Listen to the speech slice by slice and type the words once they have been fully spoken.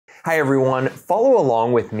Hi everyone, follow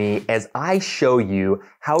along with me as I show you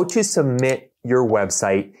how to submit your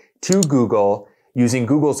website to Google using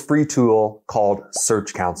Google's free tool called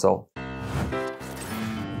Search Console.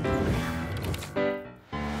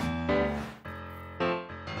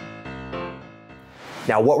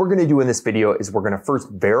 Now, what we're going to do in this video is we're going to first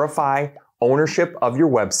verify ownership of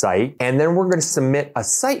your website, and then we're going to submit a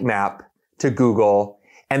sitemap to Google,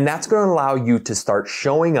 and that's going to allow you to start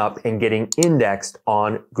showing up and getting indexed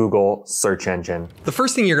on Google search engine. The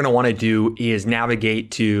first thing you're going to want to do is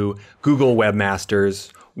navigate to Google Webmasters,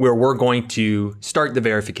 where we're going to start the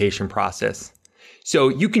verification process. So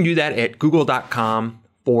you can do that at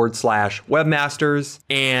google.com/webmasters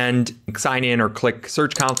and sign in or click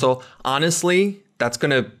Search Console. Honestly, that's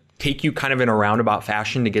going to take you kind of in a roundabout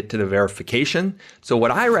fashion to get to the verification. So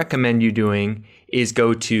what I recommend you doing is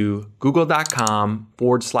go to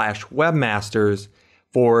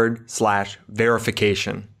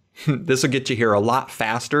google.com/webmasters/verification. This will get you here a lot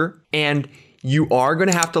faster, and you are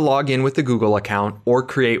going to have to log in with the Google account or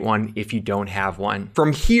create one if you don't have one.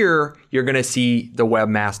 From here, you're going to see the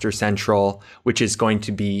Webmaster Central, which is going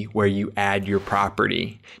to be where you add your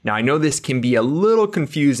property. Now, I know this can be a little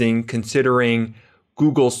confusing considering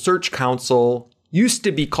Google Search Console used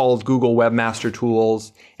to be called Google Webmaster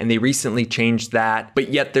Tools, and they recently changed that, but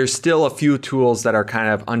yet there's still a few tools that are kind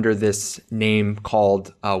of under this name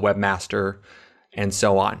called Webmaster and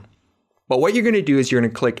so on. But what you're going to do is you're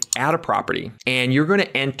going to click Add a Property, and you're going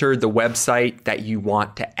to enter the website that you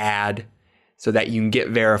want to add so that you can get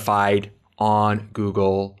verified on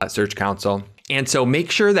Google Search Console. And so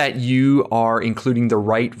make sure that you are including the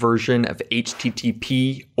right version of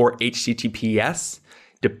HTTP or HTTPS,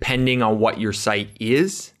 depending on what your site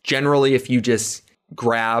is. Generally, if you just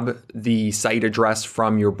grab the site address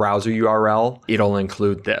from your browser URL, it'll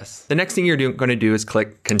include this. The next thing you're going to do is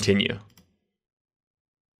click Continue.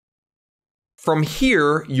 From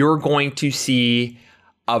here, you're going to see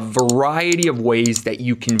a variety of ways that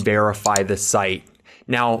you can verify the site.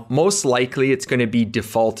 Now, most likely it's going to be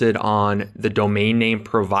defaulted on the domain name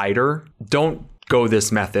provider. Don't go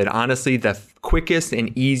this method. Honestly, the quickest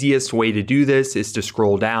and easiest way to do this is to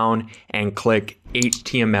scroll down and click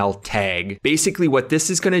HTML tag. Basically, what this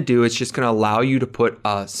is going to do is just going to allow you to put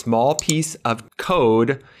a small piece of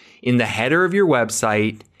code in the header of your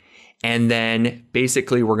website, and then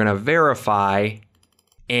basically we're going to verify.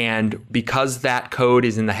 And because that code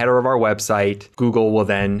is in the header of our website, Google will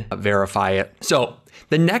then verify it. So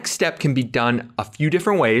the next step can be done a few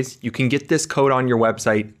different ways. You can get this code on your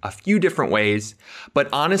website a few different ways, but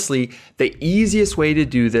honestly, the easiest way to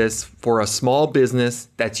do this for a small business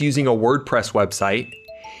that's using a WordPress website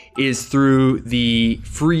is through the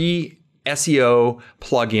free SEO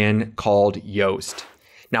plugin called Yoast.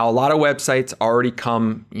 Now, a lot of websites already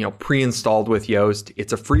come, pre-installed with Yoast.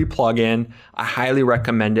 It's a free plugin. I highly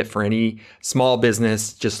recommend it for any small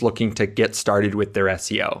business just looking to get started with their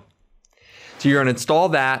SEO. So you're going to install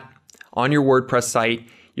that on your WordPress site.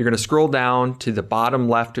 You're going to scroll down to the bottom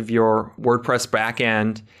left of your WordPress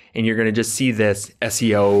backend, and you're going to just see this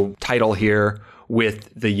SEO title here with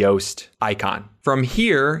the Yoast icon. From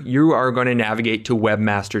here, you are going to navigate to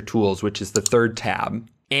Webmaster Tools, which is the third tab.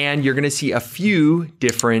 And you're going to see a few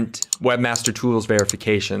different Webmaster Tools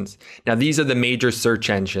verifications. Now, these are the major search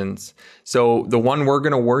engines. So the one we're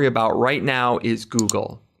going to worry about right now is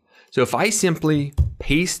Google. So if I simply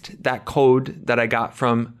paste that code that I got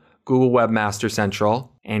from Google Webmaster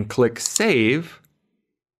Central and click Save,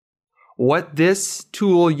 what this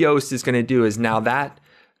tool Yoast is going to do is now that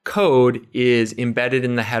code is embedded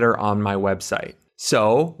in the header on my website.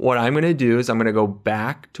 So what I'm going to do is I'm going to go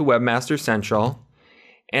back to Webmaster Central.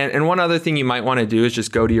 And one other thing you might want to do is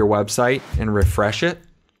just go to your website and refresh it.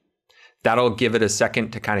 That'll give it a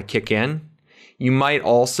second to kind of kick in. You might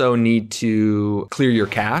also need to clear your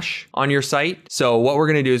cache on your site. So what we're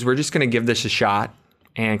going to do is we're just going to give this a shot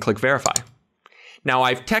and click Verify. Now,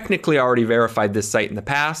 I've technically already verified this site in the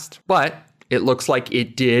past, but it looks like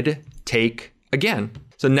it did take again.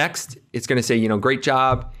 So next, it's going to say, great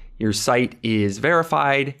job. Your site is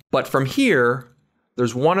verified. But from here,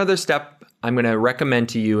 there's one other step I'm going to recommend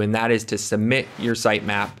to you, and that is to submit your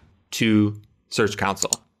sitemap to Search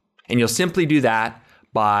Console. And you'll simply do that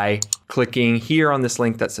by clicking here on this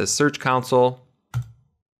link that says Search Console.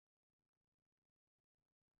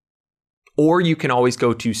 Or you can always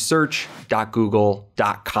go to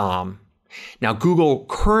search.google.com. Now, Google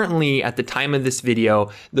currently, at the time of this video,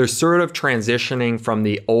 they're sort of transitioning from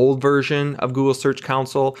the old version of Google Search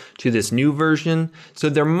Console to this new version. So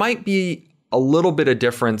there might be a little bit of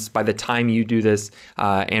difference by the time you do this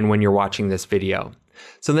and when you're watching this video.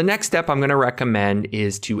 So the next step I'm going to recommend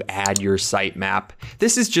is to add your sitemap.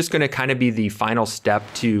 This is just going to kind of be the final step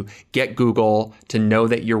to get Google to know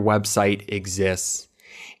that your website exists.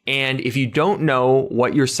 And if you don't know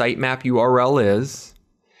what your sitemap URL is,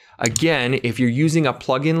 again, if you're using a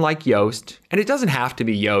plugin like Yoast, and it doesn't have to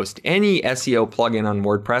be Yoast, any SEO plugin on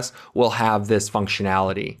WordPress will have this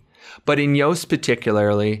functionality. But in Yoast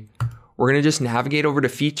particularly, we're going to just navigate over to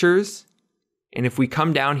features. And if we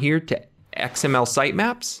come down here to XML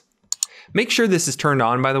sitemaps, make sure this is turned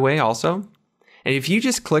on, by the way, also. And if you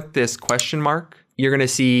just click this question mark, you're going to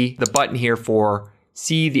see the button here for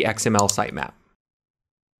see the XML sitemap.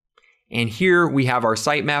 And here we have our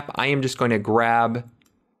sitemap. I am just going to grab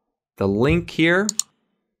the link here.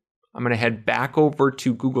 I'm going to head back over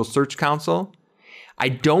to Google Search Console. I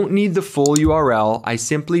don't need the full URL. I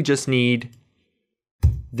simply just need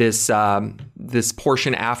this, this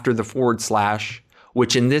portion after the /,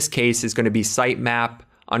 which in this case is going to be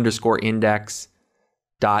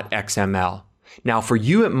sitemap_index.xml. Now for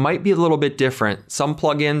you, it might be a little bit different. Some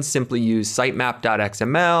plugins simply use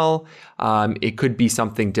sitemap.xml. It could be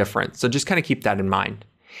something different. So just kind of keep that in mind.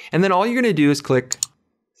 And then all you're going to do is click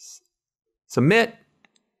submit.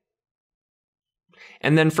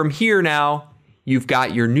 And then from here now, you've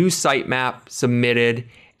got your new sitemap submitted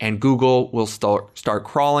and Google will start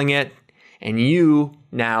crawling it. And you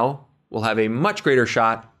now will have a much greater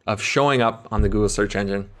shot of showing up on the Google search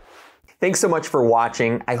engine. Thanks so much for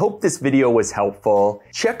watching. I hope this video was helpful.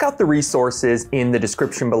 Check out the resources in the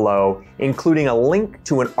description below, including a link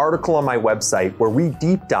to an article on my website where we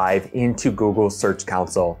deep dive into Google Search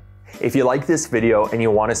Console. If you like this video and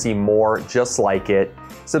you want to see more just like it,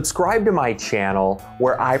 subscribe to my channel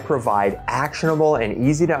where I provide actionable and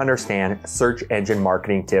easy to understand search engine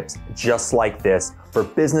marketing tips just like this for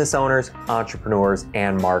business owners, entrepreneurs,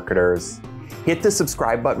 and marketers. Hit the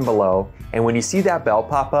subscribe button below, and when you see that bell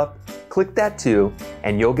pop up, click that too,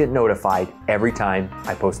 and you'll get notified every time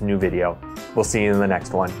I post a new video. We'll see you in the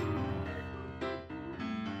next one.